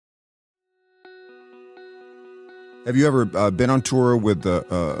Have you ever been on tour with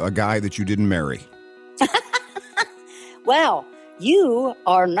a guy that you didn't marry? Well, you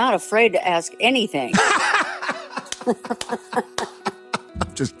are not afraid to ask anything. I'm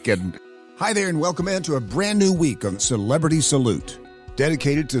just kidding. Hi there, and welcome into a brand new week of Celebrity Salute,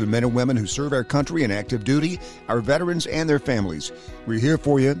 dedicated to the men and women who serve our country in active duty, our veterans and their families. We're here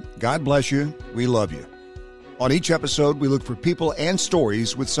for you. God bless you. We love you. On each episode, we look for people and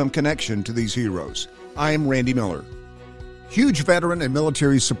stories with some connection to these heroes. I'm Randy Miller. Huge veteran and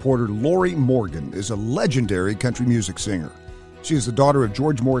military supporter Lorrie Morgan is a legendary country music singer. She is the daughter of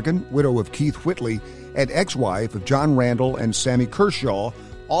George Morgan, widow of Keith Whitley, and ex-wife of John Randall and Sammy Kershaw,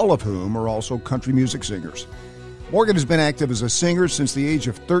 all of whom are also country music singers. Morgan has been active as a singer since the age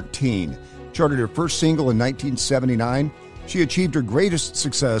of 13, charted her first single in 1979. She achieved her greatest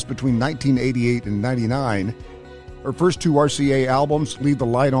success between 1988 and 99. Her first two RCA albums, Leave the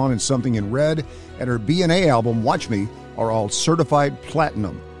Light On and Something in Red, and her B&A album, Watch Me, are all certified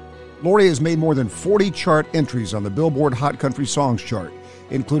platinum. Lorrie has made more than 40 chart entries on the Billboard Hot Country Songs chart,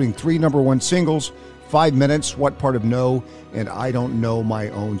 including 3 number-one singles, 5 Minutes, What Part of No, and I Don't Know My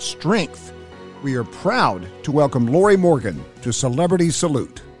Own Strength. We are proud to welcome Lorrie Morgan to Celebrity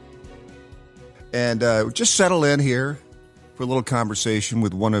Salute. And just settle in here for a little conversation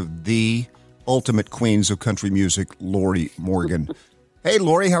with one of the ultimate queens of country music, Lorrie Morgan. Hey,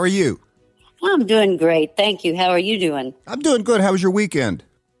 Lorrie, how are you? I'm doing great. Thank you. How are you doing? I'm doing good. How was your weekend?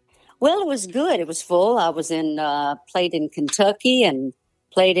 Well, it was good. It was full. I was played in Kentucky and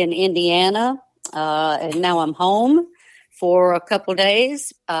played in Indiana. And now I'm home for a couple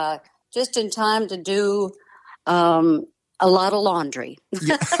days, just in time to do a lot of laundry.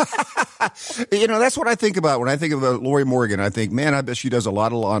 You know, that's what I think about when I think about Lorrie Morgan. I think, man, I bet she does a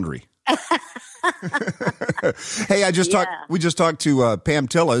lot of laundry. Hey, we just talked to Pam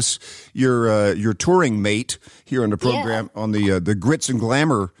Tillis, your touring mate here on the program on the Grits and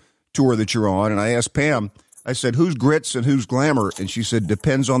Glamour tour that you're on. And I asked Pam, I said, who's Grits and who's Glamour? And she said,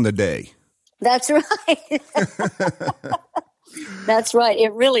 depends on the day. That's right. That's right.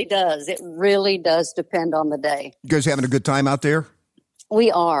 It really does. It really does depend on the day. You guys having a good time out there? We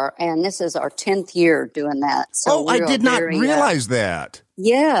are, and this is our 10th year doing that. So I did not realize that.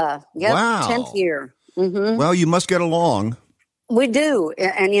 Yeah. Yep, wow. 10th year. Mm-hmm. Well, you must get along. We do.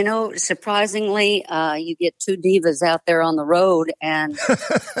 And, you know, surprisingly, you get two divas out there on the road. And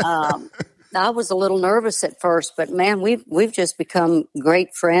I was a little nervous at first, but, man, we've just become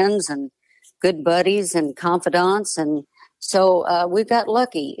great friends and good buddies and confidants. And so we got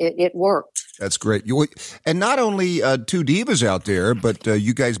lucky. It worked. That's great. And not only two divas out there, but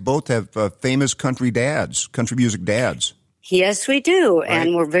you guys both have famous country music dads. Yes, we do. Right?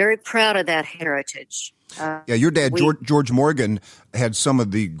 And we're very proud of that heritage. Your dad, George Morgan, had some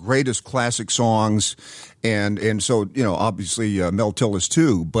of the greatest classic songs. And so, you know, obviously Mel Tillis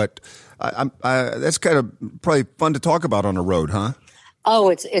too. But that's kind of probably fun to talk about on the road, huh? Oh,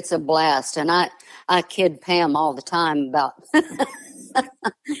 it's a blast. And I kid Pam all the time about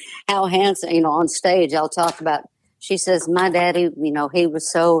how handsome, you know, on stage I'll talk about, she says, my daddy, you know, he was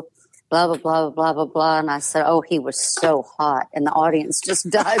so blah, blah, blah, blah, blah, blah. And I said, oh, he was so hot. And the audience just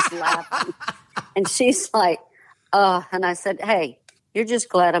dies laughing. And she's like, and I said, hey, you're just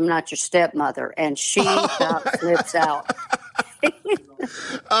glad I'm not your stepmother. And she about flips out.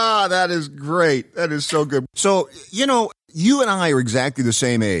 That is great. That is so good. So, you know, you and I are exactly the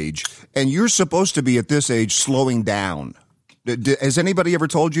same age, and you're supposed to be at this age slowing down. Has anybody ever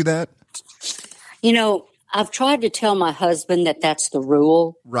told you that? You know, I've tried to tell my husband that that's the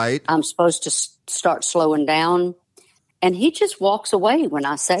rule. Right. I'm supposed to start slowing down. And he just walks away when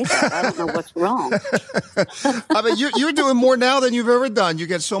I say that. I don't know what's wrong. I mean, you're doing more now than you've ever done. You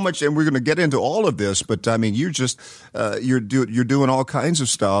get so much, and we're going to get into all of this. But I mean, you're just you're doing all kinds of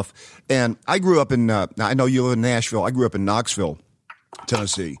stuff. And I grew up in. I know you live in Nashville. I grew up in Knoxville,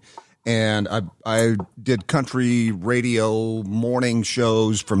 Tennessee, and I did country radio morning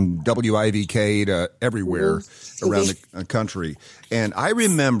shows from WIVK to everywhere around the country. And I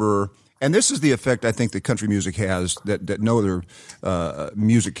remember. And this is the effect I think that country music has that no other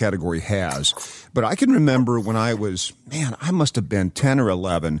music category has. But I can remember when I must have been 10 or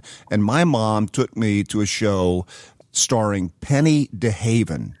 11, and my mom took me to a show starring Penny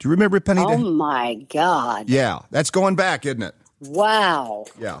DeHaven. Do you remember Penny DeHaven? Oh, my God. Yeah, that's going back, isn't it? Wow.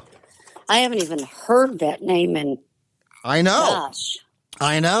 Yeah. I haven't even heard that name in, I know. Gosh.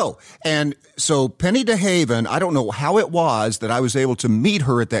 I know. And so Penny DeHaven, I don't know how it was that I was able to meet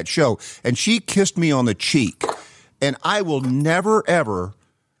her at that show, and she kissed me on the cheek. And I will never, ever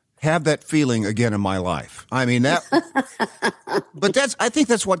have that feeling again in my life. I mean, but I think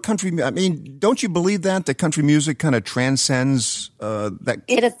that's what country, I mean, don't you believe that country music kind of transcends that?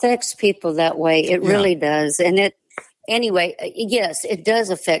 It affects people that way. It really does. And anyway, yes, it does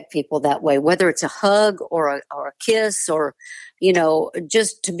affect people that way, whether it's a hug or a kiss or,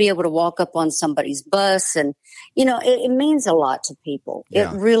 just to be able to walk up on somebody's bus. And, it means a lot to people.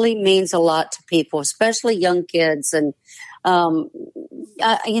 Yeah. It really means a lot to people, especially young kids. And, we're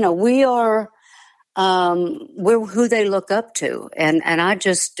who they look up to. And I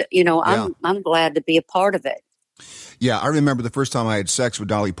just, I'm glad to be a part of it. Yeah, I remember the first time I had sex with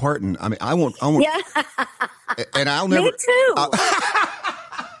Dolly Parton. I mean, I won't. Yeah. And I'll never. Me too.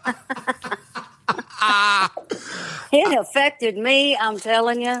 It affected me, I'm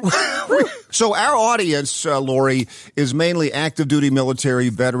telling you. So our audience, Lorrie, is mainly active duty military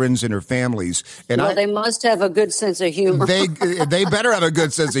veterans and their families. And they must have a good sense of humor. They better have a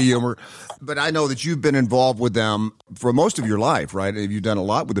good sense of humor. But I know that you've been involved with them for most of your life, right? You've done a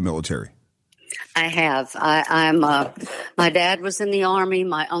lot with the military. I have. My dad was in the Army.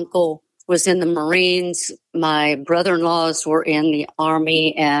 My uncle was in the Marines. My brother-in-laws were in the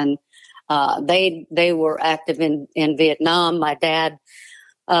Army, and they were active in Vietnam. My dad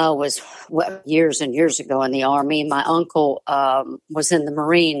was years and years ago in the Army. My uncle was in the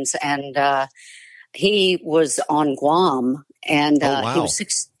Marines, and he was on Guam, and he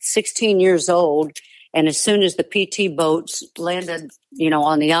was 16 years old. And as soon as the PT boats landed,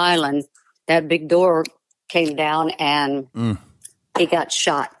 on the island, that big door came down, and he got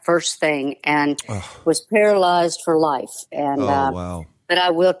shot first thing and was paralyzed for life. And but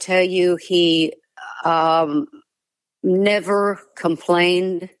I will tell you, he never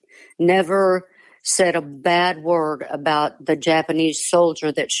complained, never said a bad word about the Japanese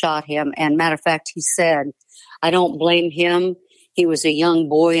soldier that shot him. And matter of fact, he said, I don't blame him. He was a young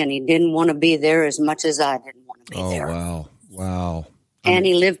boy and he didn't want to be there as much as I didn't want to be there. Oh, wow. And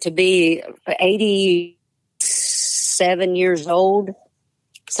he lived to be 87 years old,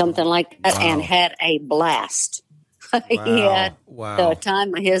 something like that, and had a blast. He had the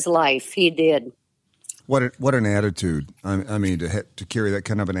time of his life. He did. What an attitude! I mean, to carry that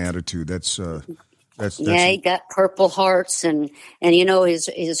kind of an attitude, that's he got Purple Hearts, and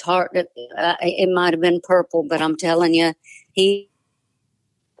his heart. It might have been purple, but I'm telling you, the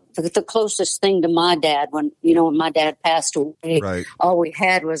closest thing to my dad when my dad passed away. Right. All we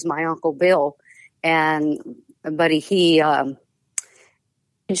had was my Uncle Bill, but he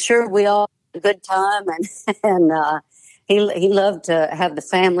ensured we all had a good time, and he loved to have the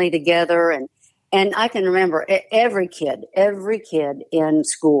family together, and I can remember every kid in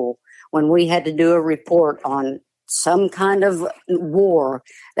school, when we had to do a report on some kind of war,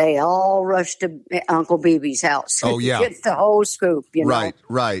 they all rushed to Uncle BB's house. Oh, yeah. Get the whole scoop, Right.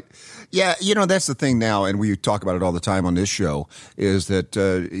 Yeah, that's the thing now, and we talk about it all the time on this show, is that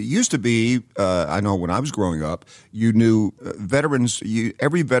it used to be, I know when I was growing up, you knew veterans,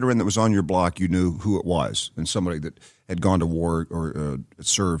 every veteran that was on your block, you knew who it was, and somebody that had gone to war or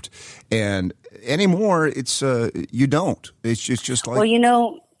served. And anymore, it's you don't. It's just like...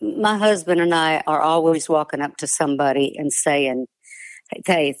 Well, my husband and I are always walking up to somebody and saying,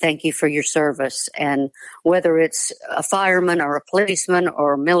 hey, thank you for your service. And whether it's a fireman or a policeman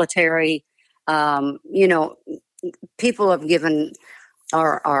or military, people have given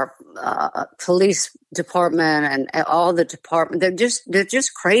our police department and all the department, they're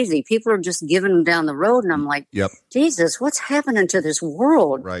just crazy. People are just giving them down the road. And I'm like, Jesus, what's happening to this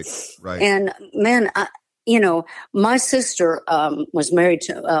world? Right. And man, my sister was married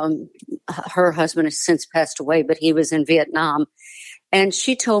to her husband has since passed away, but he was in Vietnam, and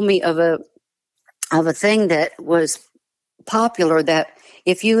she told me of a thing that was popular, that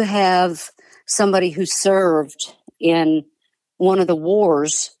if you have somebody who served in one of the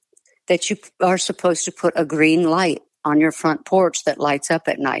wars, that you are supposed to put a green light on your front porch that lights up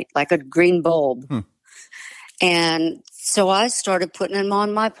at night, like a green bulb. And so I started putting them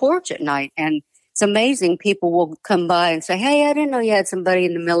on my porch at night, and it's amazing. People will come by and say, hey, I didn't know you had somebody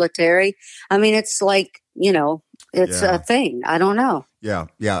in the military. I mean, it's like, it's a thing. I don't know. Yeah.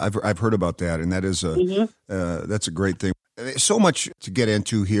 I've heard about that. And that is that's a great thing. So much to get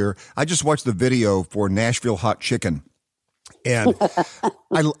into here. I just watched the video for Nashville Hot Chicken. And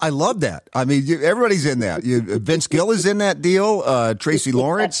I love that. I mean, everybody's in that. Vince Gill is in that deal. Tracy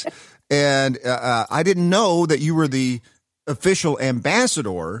Lawrence. And I didn't know that you were the official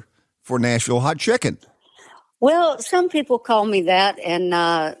ambassador for Nashville Hot Chicken. Well, some people call me that,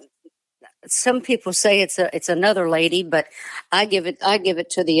 and some people say it's another lady, but I give it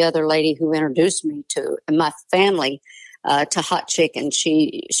to the other lady who introduced me to my family. to hot chicken.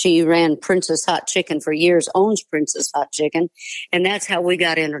 She ran Princess Hot Chicken for years, owns Princess Hot Chicken. And that's how we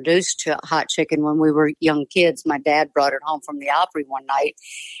got introduced to hot chicken when we were young kids. My dad brought it home from the Opry one night.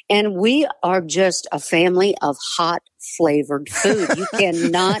 And we are just a family of hot flavored food.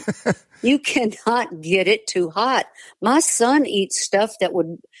 You cannot get it too hot. My son eats stuff that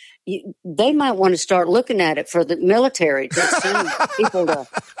they might want to start looking at it for the military to send people to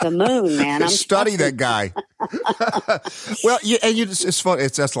the moon, man. Study that guy. Well, it's fun.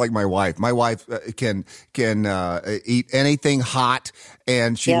 It's just like my wife. My wife can eat anything hot,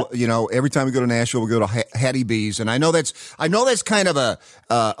 and she, every time we go to Nashville, we go to Hattie B's, and I know that's kind of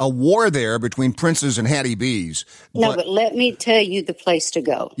a war there between Prince's and Hattie B's. No, but let me tell you the place to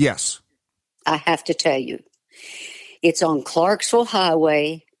go. Yes, I have to tell you, it's on Clarksville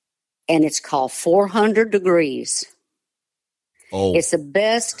Highway. And it's called 400 Degrees. Oh. It's the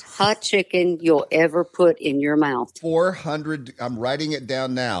best hot chicken you'll ever put in your mouth. 400. I'm writing it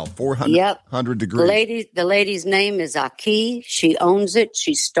down now. 400 degrees. The lady's name is Aki. She owns it.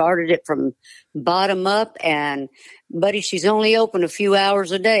 She started it from bottom up. And, buddy, she's only open a few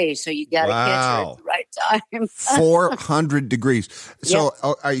hours a day. So you got to catch her at the right time. 400 degrees. So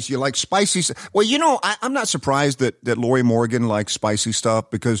you like spicy? Well, I'm not surprised that Lorrie Morgan likes spicy stuff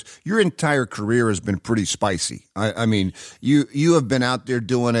because your entire career has been pretty spicy. I mean, you have been out there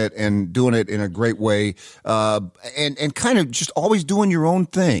doing it and doing it in a great way, and kind of just always doing your own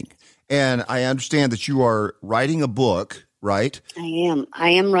thing. And I understand that you are writing a book, right? I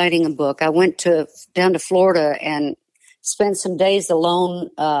am writing a book. I went down to Florida and spent some days alone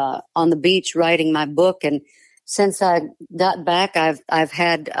on the beach writing my book. And since I got back, I've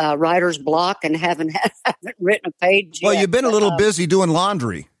had writer's block and haven't written a page yet. Well, you've been a little busy doing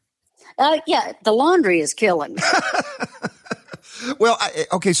laundry. Yeah, the laundry is killing me. Well,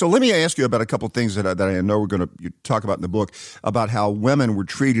 okay, so let me ask you about a couple of things that I know we're going to talk about in the book, about how women were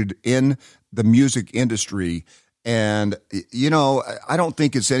treated in the music industry. And, I don't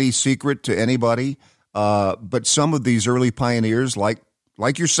think it's any secret to anybody, but some of these early pioneers, like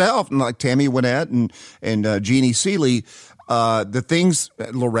yourself, and like Tammy Wynette and Jeannie Seeley, the things,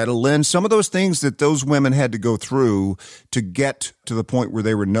 Loretta Lynn, some of those things that those women had to go through to get to the point where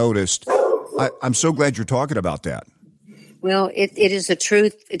they were noticed. I'm so glad you're talking about that. Well, it is a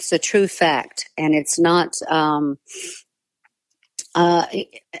truth. It's a true fact, and it's not.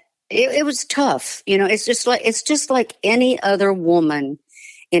 It was tough, It's just like any other woman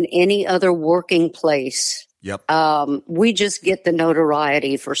in any other working place. Yep. We just get the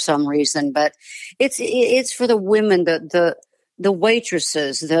notoriety for some reason, but it's for the women, the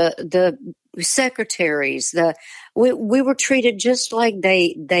waitresses, the secretaries. We were treated just like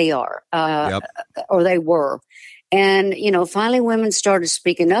they are, or they were. And, finally women started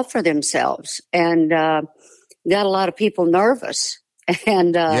speaking up for themselves and got a lot of people nervous.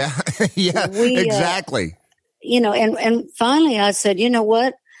 And exactly. And finally I said, you know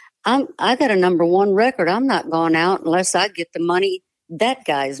what? I got a number one record. I'm not going out unless I get the money that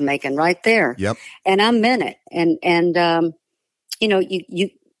guy's making right there. Yep. And I meant it. And you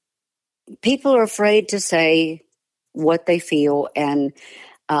people are afraid to say what they feel and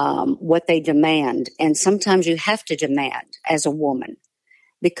what they demand. And sometimes you have to demand as a woman,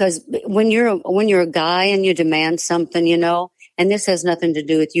 because when you're a guy and you demand something, and this has nothing to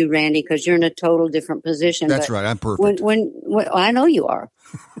do with you, Randy, because you're in a total different position. That's right. I'm perfect. When I know you are.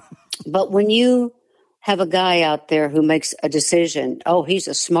 But when you have a guy out there who makes a decision, he's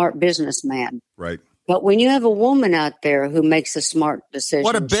a smart businessman. Right. But when you have a woman out there who makes a smart decision,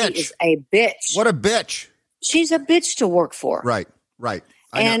 what a bitch. She is a bitch. What a bitch. She's a bitch to work for. Right.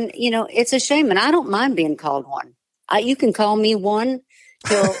 And, it's a shame. And I don't mind being called one. You can call me one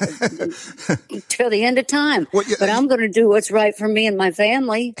till the end of time. Well, but I'm going to do what's right for me and my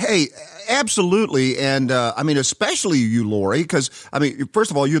family. Hey, absolutely. And especially you, Lorrie, because,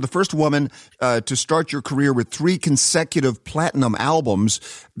 first of all, you're the first woman to start your career with 3 consecutive platinum albums.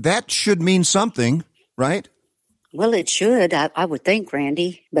 That should mean something, right? Well, it should, I would think,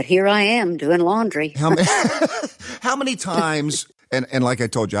 Randy. But here I am doing laundry. How many times... And like I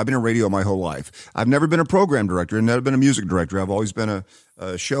told you, I've been in radio my whole life. I've never been a program director and never been a music director. I've always been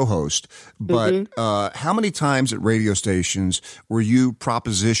a show host. But how many times at radio stations were you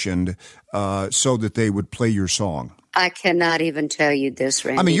propositioned so that they would play your song? I cannot even tell you this,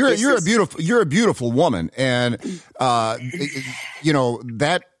 Randy. You're a beautiful woman, and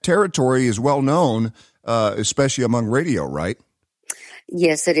that territory is well known, especially among radio, right?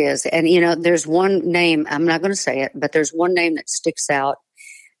 Yes, it is. And, there's one name, I'm not going to say it, but there's one name that sticks out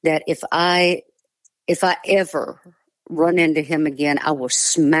that if I ever run into him again, I will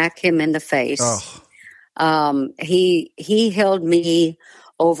smack him in the face. He held me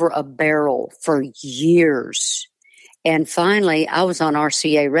over a barrel for years. And finally, I was on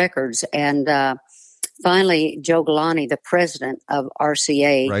RCA Records, and finally, Joe Galante, the president of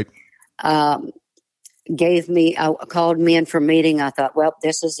RCA, Right. called me in for a meeting. I thought, well,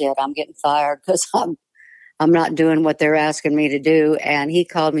 this is it. I'm getting fired because I'm not doing what they're asking me to do. And he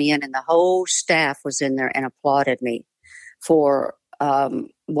called me in, and the whole staff was in there and applauded me for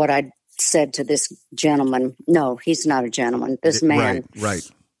what I said to this gentleman. No, he's not a gentleman. This man. Right.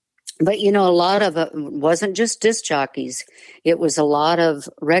 But, a lot of it wasn't just disc jockeys. It was a lot of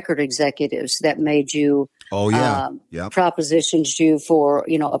record executives that made you, propositioned you for,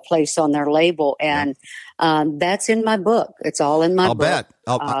 a place on their label. And that's in my book. It's all in my book. Bet.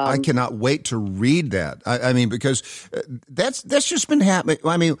 I cannot wait to read that. I mean, because that's just been happening.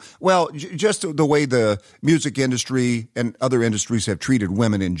 I mean, just the way the music industry and other industries have treated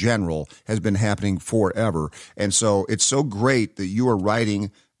women in general has been happening forever. And so it's so great that you are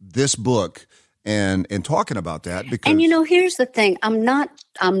writing this book and talking about that, because here's the thing. I'm not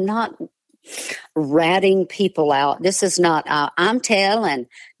ratting people out. This is not I'm telling.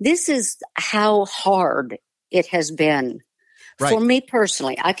 This is how hard it has been for me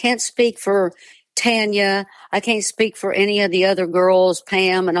personally. I can't speak for Tanya. I can't speak for any of the other girls,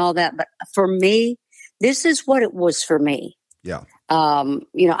 Pam and all that, but for me, this is what it was for me. Yeah.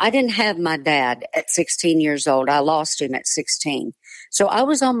 I didn't have my dad at 16 years old. I lost him at 16. So I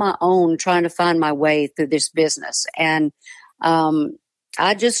was on my own trying to find my way through this business. And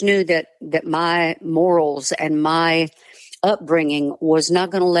I just knew that my morals and my upbringing was not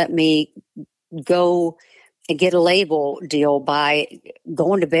going to let me go and get a label deal by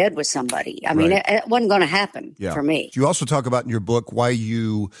going to bed with somebody. I mean, it wasn't going to happen for me. You also talk about in your book why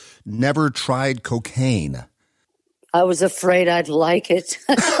you never tried cocaine. I was afraid I'd like it.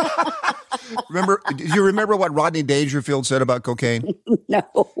 Do you remember what Rodney Dangerfield said about cocaine? No.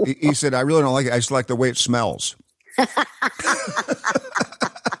 He said, I really don't like it. I just like the way it smells.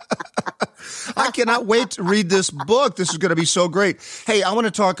 I cannot wait to read this book. This is going to be so great. Hey, I want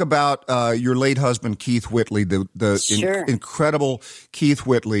to talk about your late husband, Keith Whitley, the incredible Keith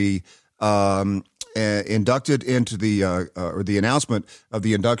Whitley, inducted into the announcement of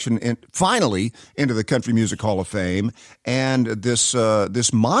the induction finally into the Country Music Hall of Fame, and this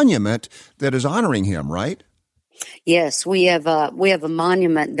monument that is honoring him, right? Yes, we have a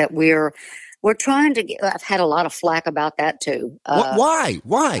monument that we're trying to get. I've had a lot of flack about that too. Why?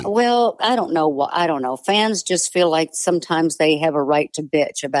 Well, I don't know. I don't know. Fans just feel like sometimes they have a right to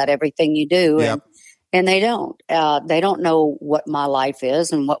bitch about everything you do, and they don't. They don't know what my life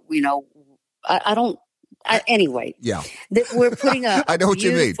is and what I don't. Anyway, we're putting a I know what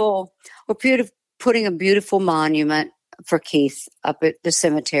you mean. We're putting a beautiful monument for Keith up at the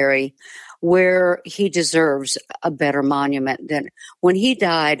cemetery, where he deserves a better monument than when he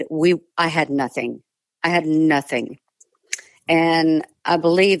died. I had nothing. And I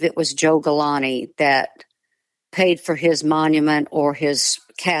believe it was Joe Galante that paid for his monument or his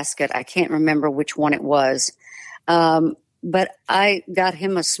casket. I can't remember which one it was. But I got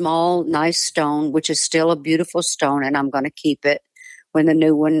him a small, nice stone, which is still a beautiful stone, and I'm going to keep it when the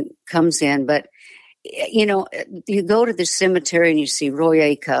new one comes in. But, you go to the cemetery and you see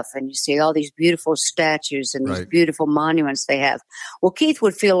Roy Acuff and you see all these beautiful statues and these beautiful monuments they have. Well, Keith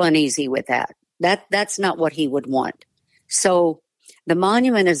would feel uneasy with that. That's not what he would want. So the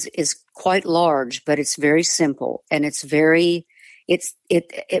monument is quite large, but it's very simple, and it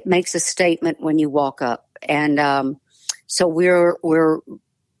makes a statement when you walk up. And so we're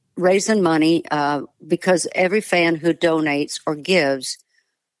raising money because every fan who donates or gives,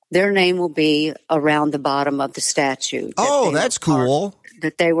 their name will be around the bottom of the statue. Oh, that's cool.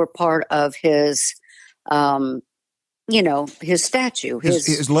 That they were part of his, his statue.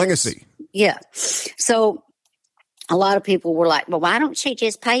 His legacy. So a lot of people were like, well, why don't she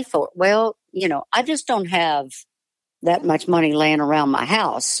just pay for it? Well, I just don't have that much money laying around my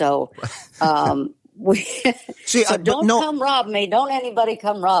house. So, don't come rob me. Don't anybody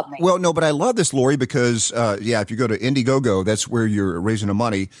come rob me. Well, no, but I love this, Lorrie, because, if you go to Indiegogo, that's where you're raising the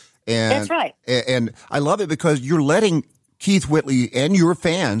money. And, that's right. And I love it because you're letting Keith Whitley and your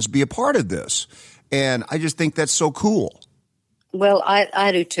fans be a part of this. And I just think that's so cool. Well,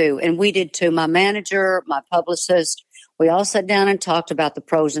 I do too. And we did too. My manager, my publicist, we all sat down and talked about the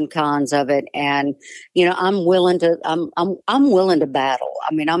pros and cons of it. And, I'm willing to battle.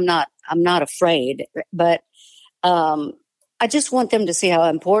 I mean, I'm not afraid, but, I just want them to see how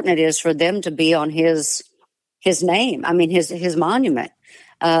important it is for them to be on his name. I mean, his monument.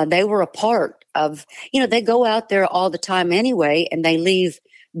 They were a part of, they go out there all the time anyway, and they leave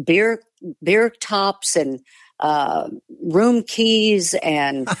beer beer tops and room keys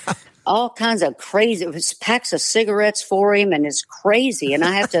and all kinds of crazy. It was packs of cigarettes for him, and it's crazy. And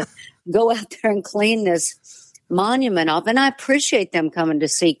I have to go out there and clean this monument off. And I appreciate them coming to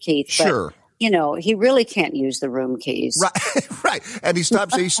see Keith. Sure. But, you know, he really can't use the room keys. Right, right. And he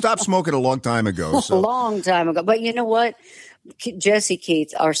stopped smoking a long time ago. So. A long time ago. But you know what? Jesse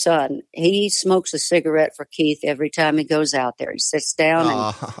Keith, our son, he smokes a cigarette for Keith every time he goes out there. He sits down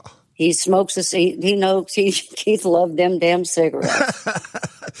and he smokes he knows Keith loved them damn cigarettes.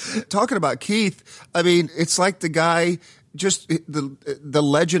 Talking about Keith, I mean, it's like the guy, just the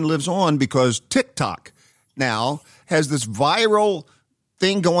legend lives on because TikTok now has this viral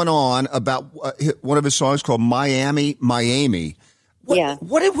thing going on about one of his songs called Miami.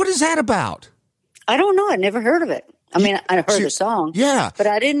 What is that about? I don't know. I never heard of it. I mean, I heard the song. Yeah. But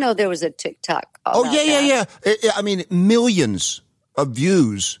I didn't know there was a TikTok. Yeah. I mean, millions of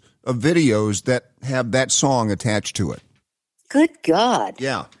views of videos that have that song attached to it. Good God.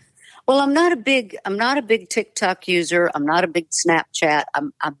 Yeah. Well, I'm not a big TikTok user. I'm not a big Snapchat.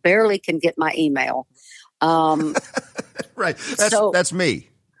 I barely can get my email. Right. That's me.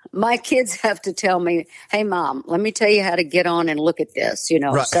 My kids have to tell me, "Hey, Mom, let me tell you how to get on and look at this." You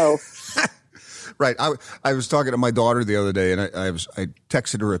know, right. So. Right. I was talking to my daughter the other day, and I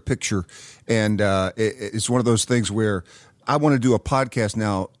texted her a picture, and it's one of those things where I want to do a podcast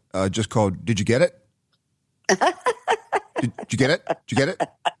now, just called "Did you get it? Did you get it? Did you get it?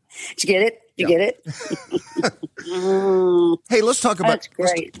 Did you get it? Did you get it?" Hey, let's talk about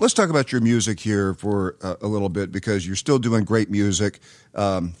let's talk about your music here for a little bit, because you're still doing great music.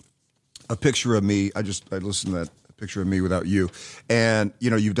 A picture of me. I listened to that. Picture of me without you. And,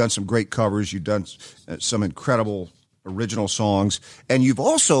 you know, you've done some great covers. You've done some incredible original songs. And you've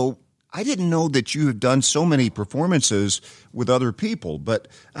also, I didn't know that you have done so many performances with other people. But,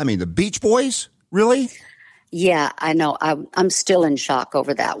 I mean, the Beach Boys, really? Yeah, I know. I'm still in shock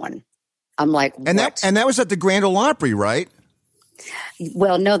over that one. I'm like, what? And that was at the Grand Ole Opry, right?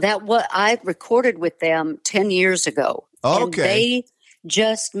 Well, no, I recorded with them 10 years ago. Okay. And they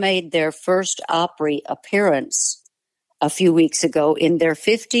just made their first Opry appearance a few weeks ago in their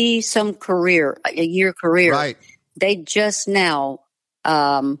 50-some year career. Right. They just now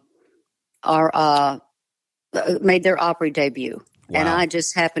made their Opry debut. Wow. And I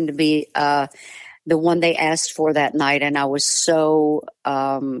just happened to be the one they asked for that night, and I was so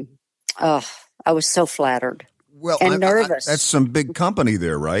flattered. Well, and nervous. That's some big company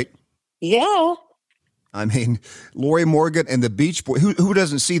there, right? Yeah. I mean, Lorrie Morgan and the Beach Boys. Who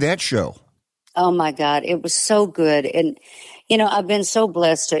doesn't see that show? Oh my God, it was so good. And, you know, I've been so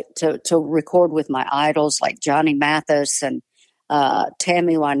blessed to record with my idols like Johnny Mathis and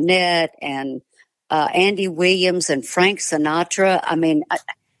Tammy Wynette and Andy Williams and Frank Sinatra. I mean,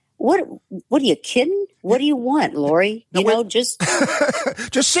 what are you kidding? What do you want, Lorrie? Just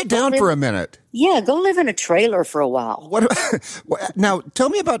just sit down for a minute. Yeah, go live in a trailer for a while. Now, tell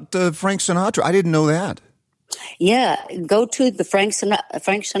me about Frank Sinatra. I didn't know that. Yeah, go to the Frank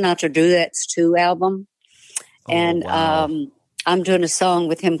Sinatra Duets 2 album. And wow. I'm doing a song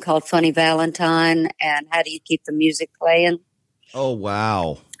with him called Funny Valentine and How Do You Keep the Music Playing? Oh,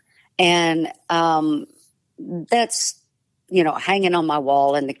 wow. And that's, you know, hanging on my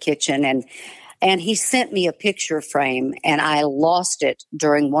wall in the kitchen. And he sent me a picture frame, and I lost it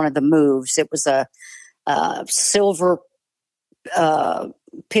during one of the moves. It was a silver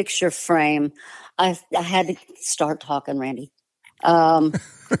picture frame. I had to start talking, Randy.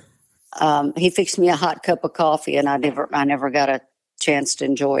 He fixed me a hot cup of coffee, and I never got a chance to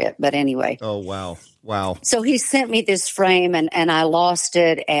enjoy it. But anyway. Oh, wow. Wow. So he sent me this frame, and I lost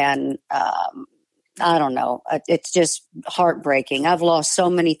it, and I don't know. It's just heartbreaking. I've lost so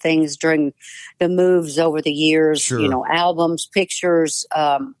many things during the moves over the years, sure. You know, albums, pictures.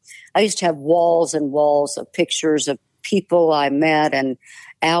 I used to have walls and walls of pictures of people I met and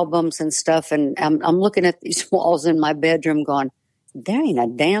albums and stuff. And I'm looking at these walls in my bedroom going, there ain't a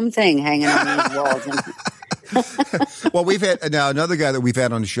damn thing hanging on these walls. Well, we've had now another guy that we've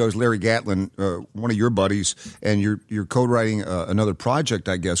had on the show is Larry Gatlin, one of your buddies, and you're co-writing another project,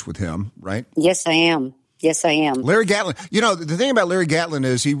 I guess, with him, right? Yes, I am. Larry Gatlin. You know, the thing about Larry Gatlin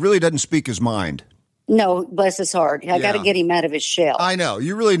is he really doesn't speak his mind. No, bless his heart. I got to get him out of his shell. I know.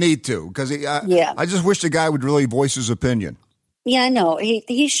 You really need to, because I just wish the guy would really voice his opinion. Yeah, I know.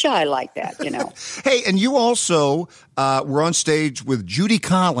 He's shy like that, you know. Hey, and you also were on stage with Judy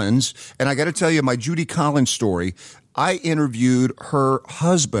Collins, and I got to tell you my Judy Collins story. I interviewed her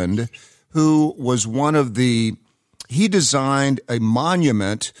husband, who was he designed a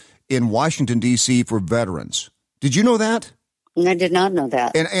monument in Washington, D.C. for veterans. Did you know that? And I did not know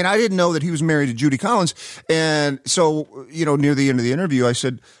that. And I didn't know that he was married to Judy Collins. And so, near the end of the interview, I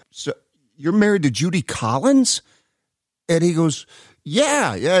said, "So you're married to Judy Collins?" And he goes,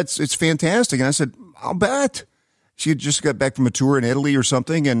 yeah, it's fantastic. And I said, I'll bet. She had just got back from a tour in Italy or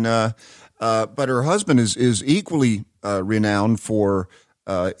something. And but her husband is equally renowned for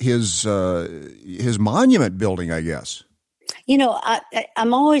his monument building, I guess.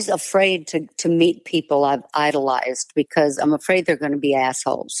 I'm always afraid to meet people I've idolized because I'm afraid they're going to be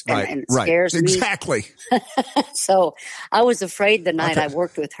assholes. And it scares me. Exactly. So I was afraid the night I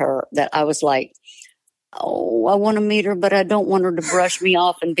worked with her that I was like, oh, I want to meet her, but I don't want her to brush me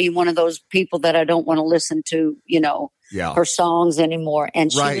off and be one of those people that I don't want to listen to, her songs anymore.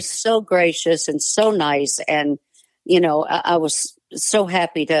 And she was so gracious and so nice. And, I was so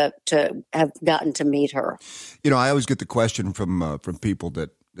happy to have gotten to meet her. I always get the question from people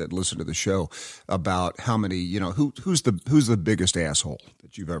that listen to the show about how many, who's the biggest asshole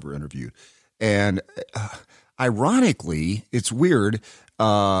that you've ever interviewed. And ironically, it's weird,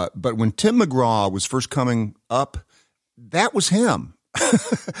 but when Tim McGraw was first coming up, that was him.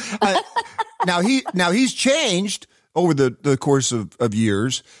 Now he's changed over the course of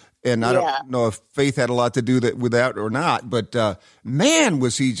years. And I don't know if Faith had a lot to do with that or not, but man,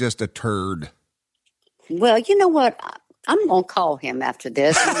 was he just a turd. Well, you know what? I'm going to call him after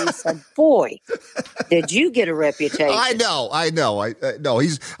this. And he said, boy, did you get a reputation. I know. No,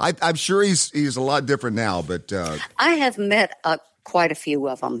 I'm sure he's a lot different now, but. I have met quite a few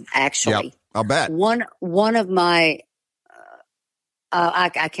of them, actually. Yep, I'll bet. One of my, I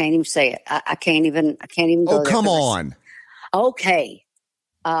can't even say it. I can't even go there. Oh, come on. Okay.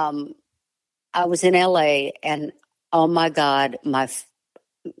 I was in LA and oh my God, my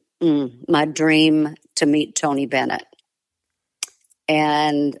dream to meet Tony Bennett.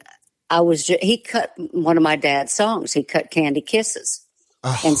 And he cut one of my dad's songs. He cut Candy Kisses.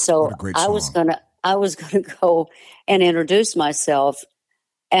 Oh, and so what a great song. I was going to go and introduce myself.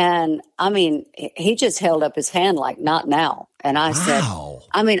 And I mean, he just held up his hand like, not now. And I said,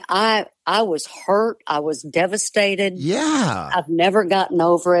 I was hurt. I was devastated. Yeah. I've never gotten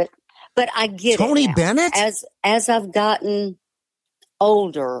over it, but I get Tony it now. Bennett? As I've gotten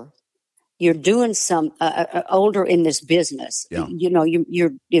older, you're doing older in this business. Yeah.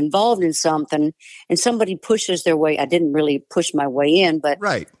 You're involved in something and somebody pushes their way. I didn't really push my way in, but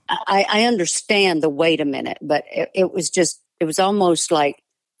right. I understand the wait a minute, but it was almost like,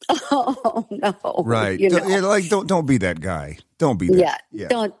 oh no. Right. Like don't be that guy. Don't be that. Yeah.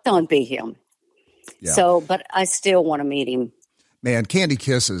 Don't be him. Yeah. So, but I still want to meet him. Man, Candy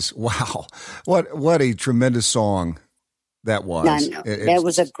Kisses. Wow. What a tremendous song that was. I know. That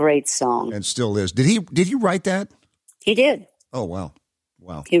was a great song. And still is. Did he write that? He did. Oh, wow.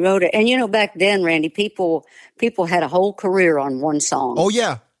 Wow. He wrote it. And back then, Randy, people had a whole career on one song. Oh,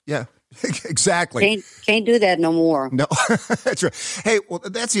 yeah. Yeah. Exactly. Can't do that no more. No, that's right. Hey, well,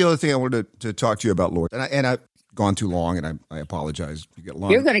 that's the other thing I wanted to talk to you about, Lord. And I've gone too long, and I apologize. You get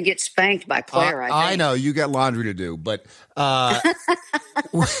laundry. You're going to get spanked by Claire. I know you got laundry to do, but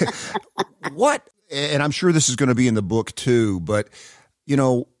what? And I'm sure this is going to be in the book too. But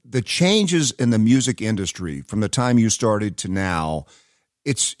the changes in the music industry from the time you started to now,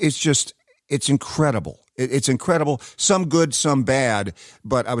 it's incredible. It's incredible. Some good, some bad.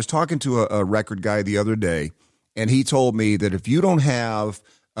 But I was talking to a record guy the other day, and he told me that if you don't have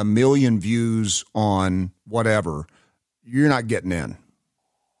 1 million views on whatever, you're not getting in.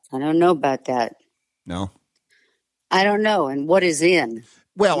 I don't know about that. No? I don't know. And what is in?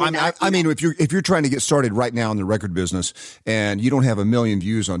 Well, I mean, if you're trying to get started right now in the record business and you don't have 1 million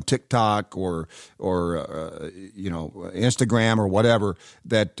views on TikTok or Instagram or whatever,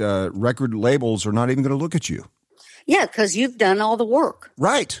 that record labels are not even going to look at you. Yeah, because you've done all the work.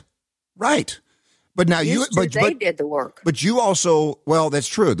 Right. But now they did the work. But you also, well, that's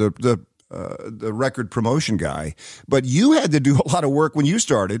true. The record promotion guy, but you had to do a lot of work when you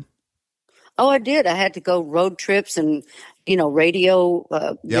started. Oh, I did. I had to go road trips and, radio,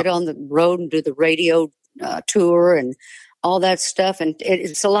 get on the road and do the radio tour and all that stuff. And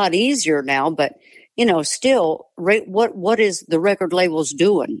it's a lot easier now, but, still, what is the record labels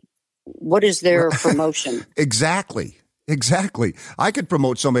doing? What is their promotion? Exactly. I could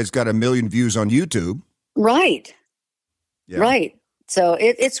promote somebody that's got 1 million views on YouTube. Right. Yeah. Right. So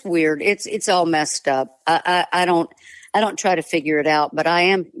it's weird. It's all messed up. I don't try to figure it out, but I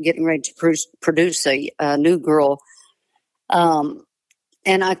am getting ready to produce a new girl. And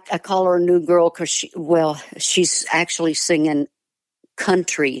I call her a new girl because she's actually singing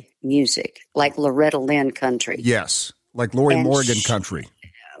country music, like Loretta Lynn country. Yes, like Lorrie Morgan country.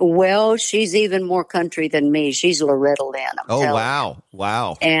 Well, she's even more country than me. She's Loretta Lynn.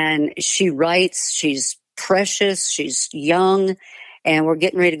 Wow. And she writes. She's precious. She's young. And we're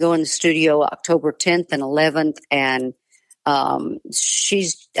getting ready to go in the studio October 10th and 11th. And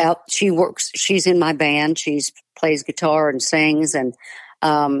she's out. She works. She's in my band. She plays guitar and sings. And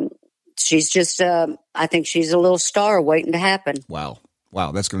she's just, I think she's a little star waiting to happen.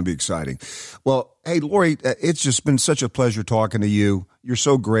 Wow, that's going to be exciting. Well, hey, Lorrie, it's just been such a pleasure talking to you. You're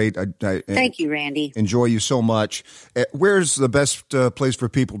so great. Thank you, Randy. Enjoy you so much. Where's the best place for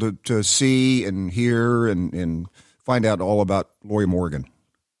people to see and hear and find out all about Lorrie Morgan?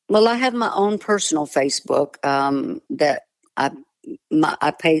 Well, I have my own personal Facebook that I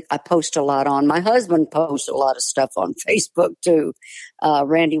post a lot on. My husband posts a lot of stuff on Facebook too,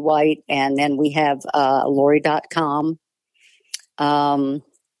 Randy White. And then we have Lorrie.com.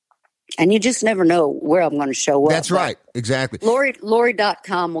 And you just never know where I'm going to show up. That's right. Exactly.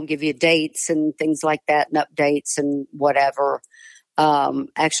 Lorrie.com will give you dates and things like that and updates and whatever.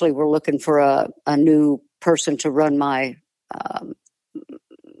 Actually, we're looking for a new person to run my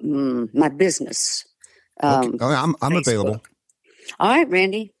my business. Okay. I'm available. All right,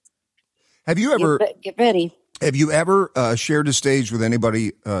 Randy. Have you ever get ready? Have you ever shared a stage with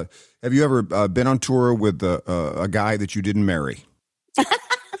anybody? Have you ever been on tour with a guy that you didn't marry?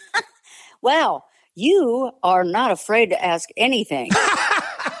 Well, you are not afraid to ask anything.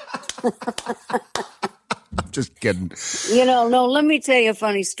 Just kidding. No, let me tell you a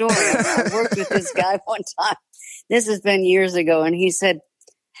funny story. I worked with this guy one time. This has been years ago. And he said,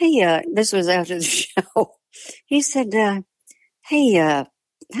 hey, this was after the show. He said, hey, how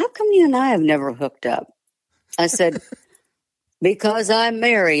come you and I have never hooked up? I said, because I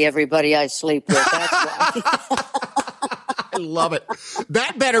marry everybody I sleep with. That's why. I love it.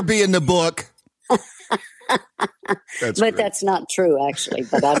 That better be in the book. That's not true, actually.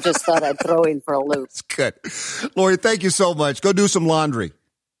 But I just thought I'd throw him for a loop. It's good. Lorrie, thank you so much. Go do some laundry.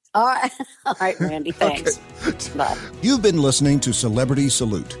 All right, Randy. Thanks. Okay. Bye. You've been listening to Celebrity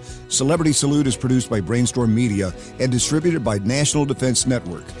Salute. Celebrity Salute is produced by Brainstorm Media and distributed by National Defense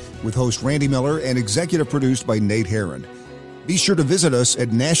Network, with host Randy Miller and executive produced by Nate Herron. Be sure to visit us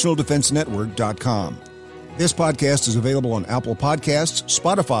at nationaldefensenetwork.com. This podcast is available on Apple Podcasts,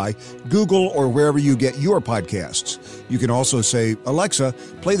 Spotify, Google, or wherever you get your podcasts. You can also say, Alexa,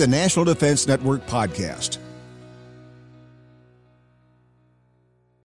 play the National Defense Network podcast.